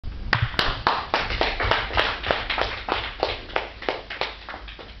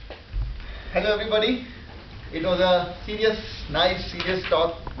Hello everybody. It was a nice serious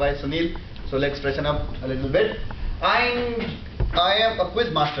talk by Sunil. So let's freshen up a little bit. I am a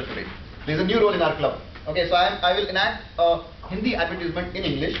quiz master today. There's a new role in our club. Okay, so I will enact a Hindi advertisement in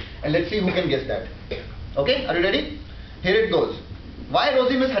English and let's see who can guess that. Okay, are you ready? Here it goes. Why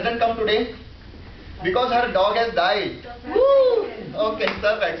Rosie Miss hasn't come today? Because her dog has died. Woo! Okay,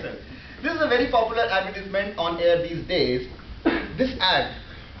 Surf Excel. This is a very popular advertisement on air these days. This ad,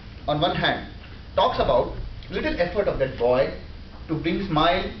 on one hand, talks about little effort of that boy to bring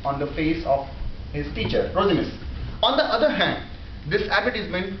smile on the face of his teacher, Rosie Miss. On the other hand, this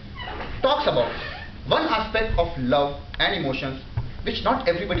advertisement talks about one aspect of love and emotions which not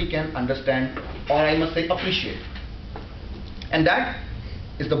everybody can understand, or I must say appreciate. And that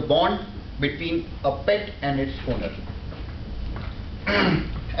is the bond between a pet and its owner.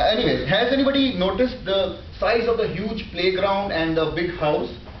 Anyways, has anybody noticed the size of the huge playground and the big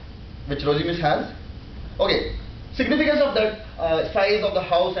house which Rosie Miss has? Okay, significance of that size of the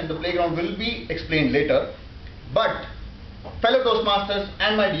house and the playground will be explained later. But fellow Toastmasters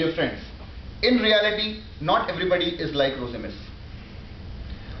and my dear friends, in reality, not everybody is like Rosie Miss.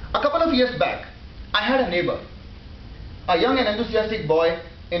 A couple of years back, I had a neighbor, a young and enthusiastic boy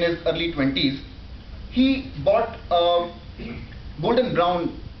in his early 20s. He bought a golden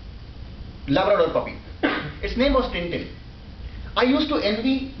brown Labrador puppy. Its name was Tintin. I used to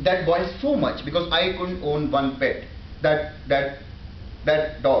envy that boy so much because I couldn't own one pet, that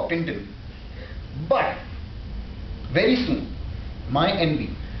dog, Tintin. But very soon, my envy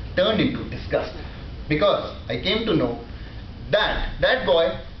turned into disgust because I came to know that that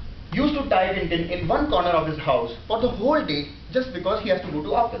boy used to tie Tintin in one corner of his house for the whole day just because he has to go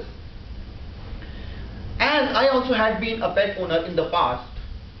to office. As I also had been a pet owner in the past,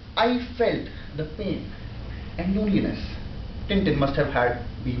 I felt the pain and loneliness Tintin must have had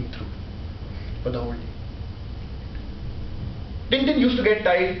been through for the whole day. Tintin used to get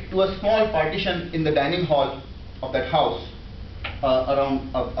tied to a small partition in the dining hall of that house, around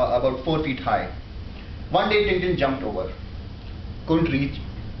about 4 feet high. One day Tintin jumped over, couldn't reach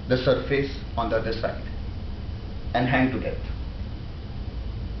the surface on the other side, and hanged to death.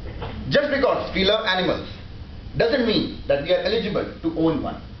 Just because we love animals doesn't mean that we are eligible to own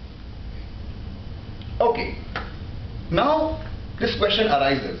one. Okay, now this question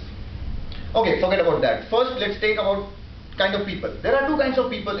arises. Okay, forget about that. First, let's take about kind of people. There are two kinds of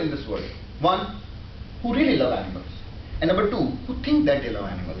people in this world. One, who really love animals, and number two, who think that they love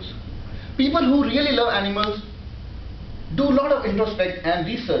animals. People who really love animals do a lot of introspect and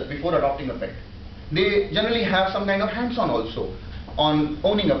research before adopting a pet. They generally have some kind of hands-on also on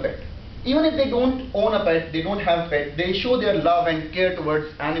owning a pet. Even if they don't own a pet, they don't have a pet, they show their love and care towards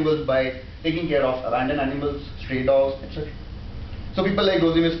animals by taking care of abandoned animals, stray dogs, etc. So people like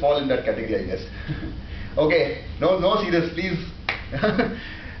Rosie Miss fall in that category, I guess. Okay, no serious, please.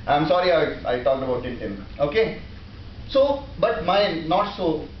 I'm sorry I talked about Tintin. Okay, so but my not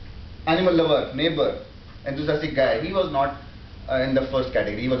so animal lover neighbor, enthusiastic guy, he was not in the first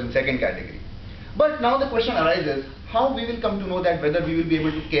category, he was in second category. But now the question arises, how we will come to know that whether we will be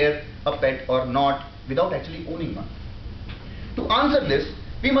able to care a pet or not without actually owning one? To answer this,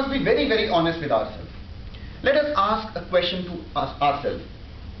 we must be very, very honest with ourselves. Let us ask a question to ourselves.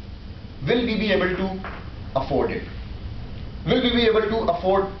 Will we be able to afford it? Will we be able to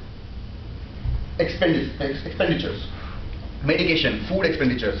afford expenditures, medication, food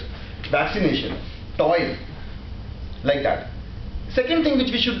expenditures, vaccination, toys, like that? Second thing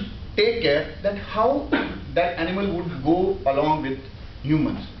which we should take care that how that animal would go along with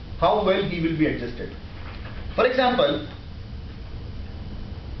humans, how well he will be adjusted. For example,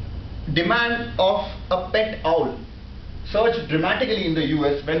 demand of a pet owl surged dramatically in the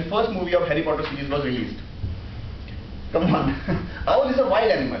US when first movie of Harry Potter series was released. Come on, owl is a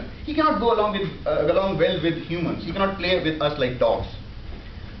wild animal. He cannot go along well with humans. He cannot play with us like dogs.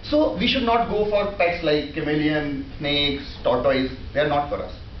 So we should not go for pets like chameleon, snakes, tortoise. They are not for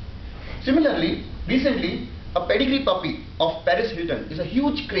us. Similarly, recently, a pedigree puppy of Paris Hilton is a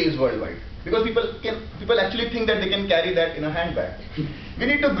huge craze worldwide because people actually think that they can carry that in a handbag. We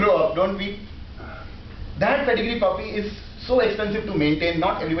need to grow up, don't we? That pedigree puppy is so expensive to maintain,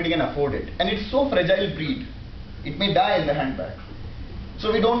 not everybody can afford it, and it's so fragile breed. It may die in the handbag.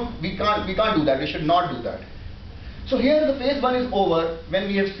 So we can't do that. We should not do that. So here the phase one is over when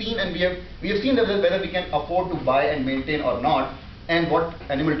we have seen whether we can afford to buy and maintain or not, and what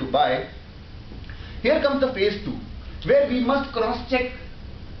animal to buy. Here comes the phase 2, where we must cross-check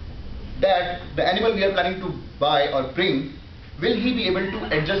that the animal we are planning to buy or bring, will he be able to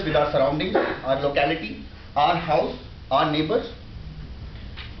adjust with our surroundings, our locality, our house, our neighbors?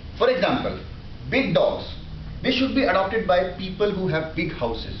 For example, big dogs, they should be adopted by people who have big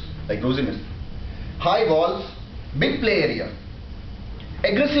houses, like Rosinus. High walls, big play area.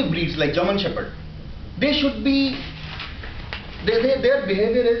 Aggressive breeds like German Shepherd, they should be, their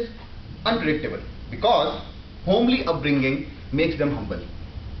behavior is unpredictable because homely upbringing makes them humble.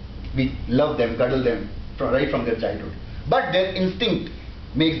 We love them, cuddle them right from their childhood. But their instinct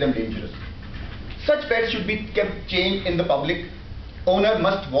makes them dangerous. Such pets should be kept chained in the public. Owner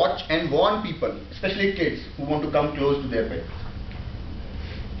must watch and warn people, especially kids who want to come close to their pets.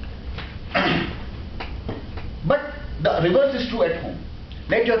 But the reverse is true at home.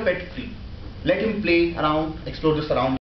 Let your pet free. Let him play around, explore the surroundings.